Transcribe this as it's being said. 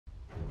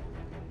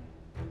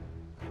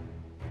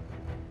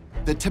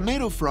The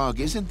tomato frog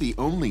isn't the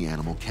only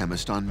animal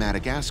chemist on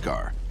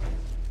Madagascar.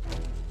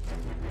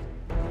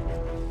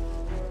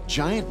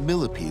 Giant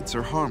millipedes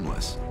are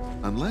harmless,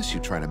 unless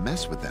you try to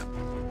mess with them.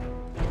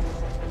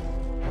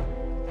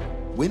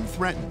 When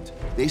threatened,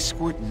 they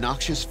squirt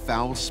noxious,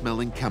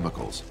 foul-smelling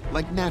chemicals,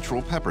 like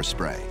natural pepper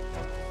spray.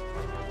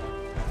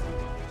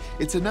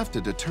 It's enough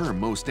to deter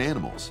most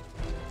animals,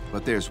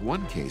 but there's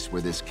one case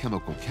where this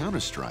chemical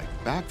counterstrike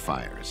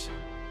backfires.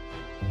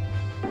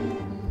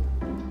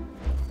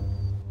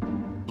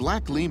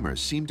 Black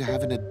lemurs seem to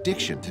have an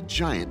addiction to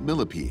giant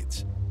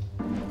millipedes.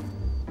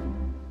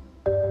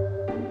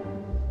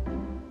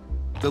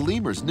 The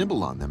lemurs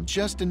nibble on them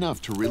just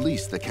enough to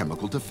release the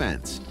chemical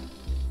defense.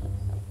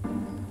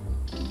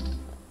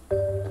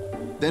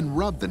 Then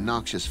rub the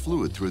noxious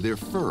fluid through their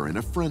fur in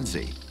a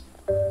frenzy.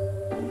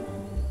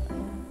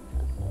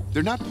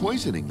 They're not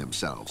poisoning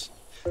themselves.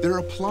 They're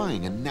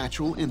applying a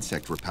natural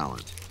insect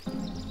repellent.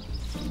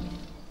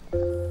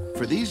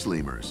 For these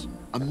lemurs,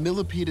 a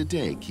millipede a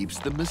day keeps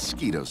the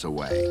mosquitoes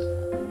away.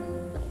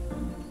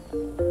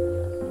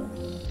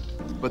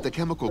 But the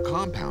chemical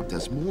compound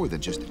does more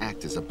than just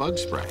act as a bug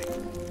spray.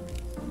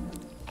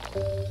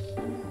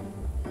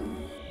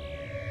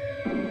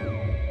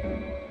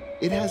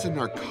 It has a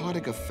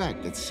narcotic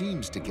effect that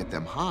seems to get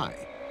them high.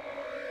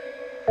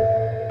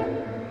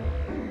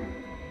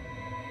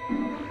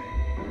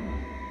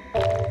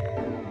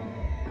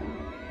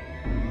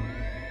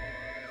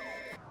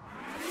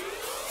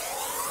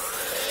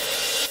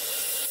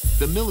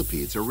 The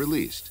millipedes are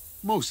released,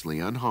 mostly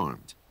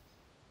unharmed,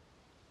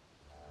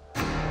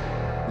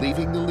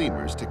 leaving the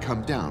lemurs to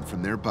come down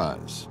from their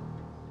buzz.